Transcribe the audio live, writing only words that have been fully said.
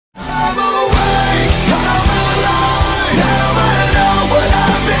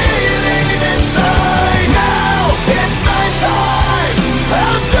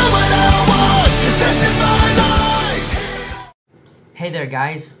Hey there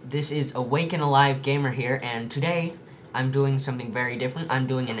guys, this is Awake and Alive Gamer here, and today I'm doing something very different. I'm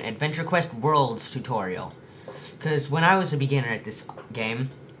doing an Adventure Quest Worlds tutorial. Because when I was a beginner at this game,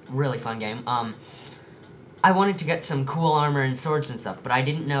 really fun game, I wanted to get some cool armor and swords and stuff, but I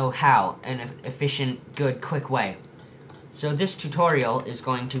didn't know how, an efficient, good, quick way. So this tutorial is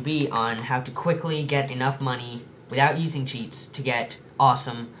going to be on how to quickly get enough money without using cheats to get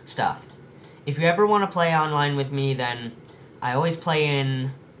awesome stuff. If you ever want to play online with me, then I always play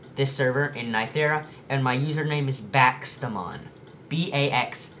in this server in Nythera, and my username is Baxtamon.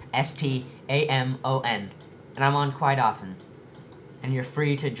 B-A-X-S-T-A-M-O-N. And I'm on quite often. And you're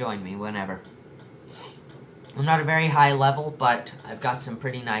free to join me whenever. I'm not a very high level, but I've got some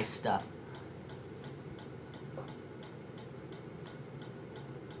pretty nice stuff.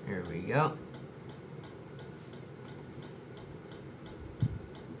 Here we go.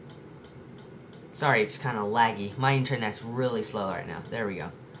 Sorry, it's kind of laggy. My internet's really slow right now. There we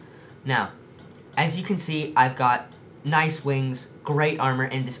go. Now, as you can see, I've got nice wings, great armor,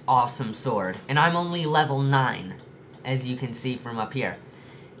 and this awesome sword. And I'm only level 9, as you can see from up here.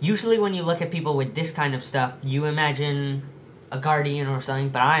 Usually when you look at people with this kind of stuff, you imagine a guardian or something,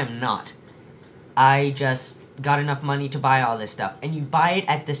 but I am not. I just got enough money to buy all this stuff. And you buy it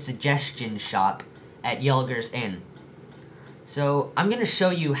at the suggestion shop at Yelger's Inn. So, I'm going to show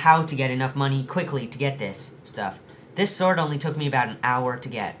you how to get enough money quickly to get this stuff. This sword only took me about an hour to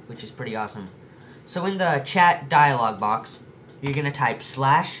get, which is pretty awesome. So in the chat dialog box, you're going to type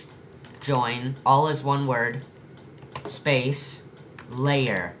 /join, all as one word, space,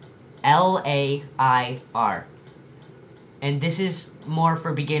 layer, L-A-I-R. And this is more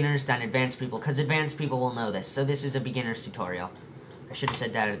for beginners than advanced people, because advanced people will know this. So this is a beginner's tutorial. I should have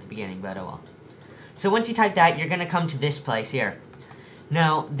said that at the beginning, but oh well. So once you type that, you're going to come to this place here.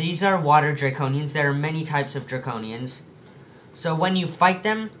 Now, these are water draconians. There are many types of draconians. So when you fight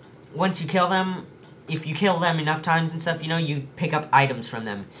them, once you kill them, if you kill them enough times and stuff, you know, you pick up items from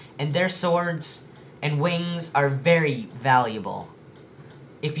them. And their swords and wings are very valuable.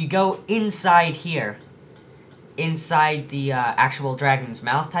 If you go inside here, inside the actual dragon's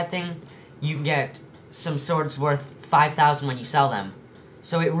mouth type thing, you can get some swords worth 5,000 when you sell them.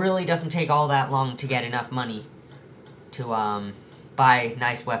 So it really doesn't take all that long to get enough money to buy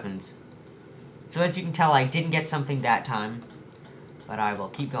nice weapons. So as you can tell, I didn't get something that time, but I will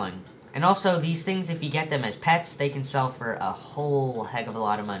keep going. And also, these things, if you get them as pets, they can sell for a whole heck of a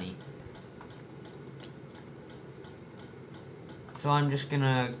lot of money. So I'm just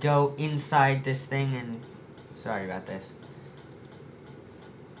gonna go inside this thing and... Sorry about this.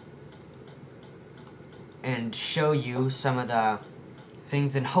 And show you some of the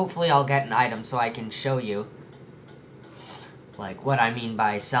things, and hopefully I'll get an item so I can show you like what I mean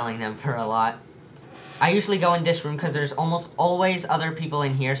by selling them for a lot. I usually go in this room because there's almost always other people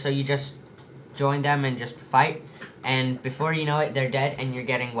in here, so you just join them and just fight, and before you know it, they're dead and you're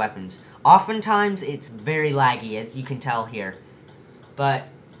getting weapons. Oftentimes it's very laggy, as you can tell here, but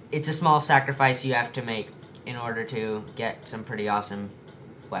it's a small sacrifice you have to make in order to get some pretty awesome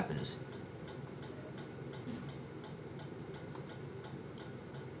weapons.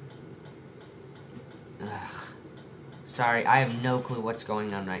 Ugh. Sorry, I have no clue what's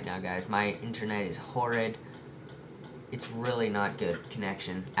going on right now, guys. My internet is horrid. It's really not good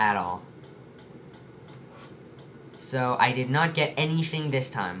connection at all. So, I did not get anything this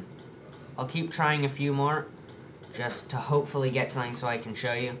time. I'll keep trying a few more, just to hopefully get something so I can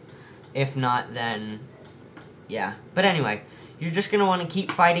show you. If not, then, yeah. But anyway, you're just going to want to keep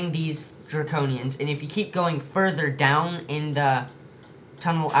fighting these draconians, and if you keep going further down in the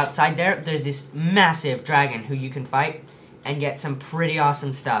tunnel outside there, there's this massive dragon who you can fight and get some pretty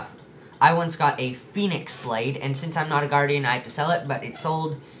awesome stuff. I once got a phoenix blade, and since I'm not a guardian, I had to sell it, but it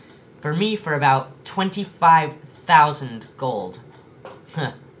sold for me for about 25,000 gold.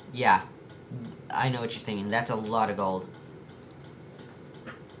 Huh, yeah, I know what you're thinking, that's a lot of gold.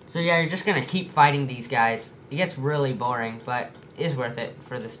 So yeah, you're just gonna keep fighting these guys. It gets really boring, but it's worth it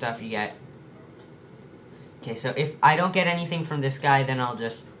for the stuff you get. Okay, so if I don't get anything from this guy, then I'll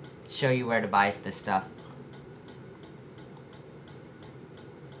just show you where to buy this stuff.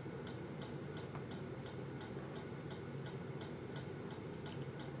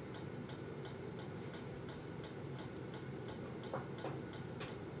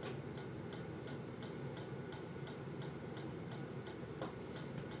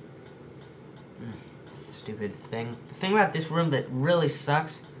 Stupid thing. The thing about this room that really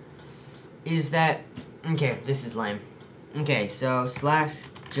sucks is that... Okay, this is lame. Okay, so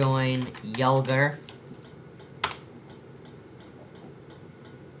 /join Yelger.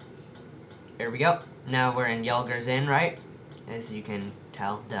 Here we go. Now we're in Yelger's Inn, right? as you can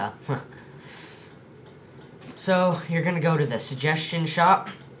tell, duh. So, you're gonna go to the suggestion shop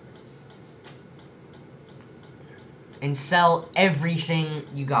and sell everything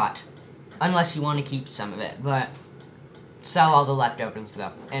you got. Unless you want to keep some of it, but sell all the leftover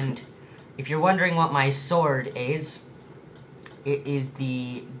stuff. And if you're wondering what my sword is, it is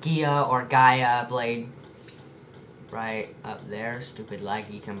the Gia or Gaia blade. Right up there, stupid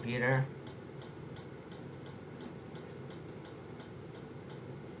laggy computer.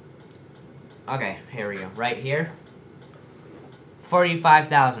 Okay, here we go. Right here.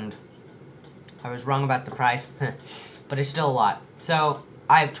 45,000. I was wrong about the price, but it's still a lot. So,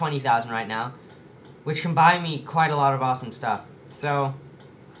 I have 20,000 right now, which can buy me quite a lot of awesome stuff. So,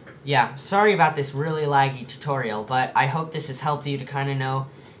 yeah, sorry about this really laggy tutorial, but I hope this has helped you to kind of know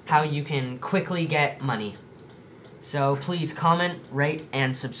how you can quickly get money. So, please comment, rate,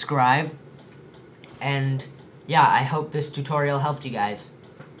 and subscribe. And, yeah, I hope this tutorial helped you guys.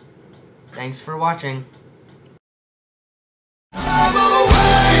 Thanks for watching.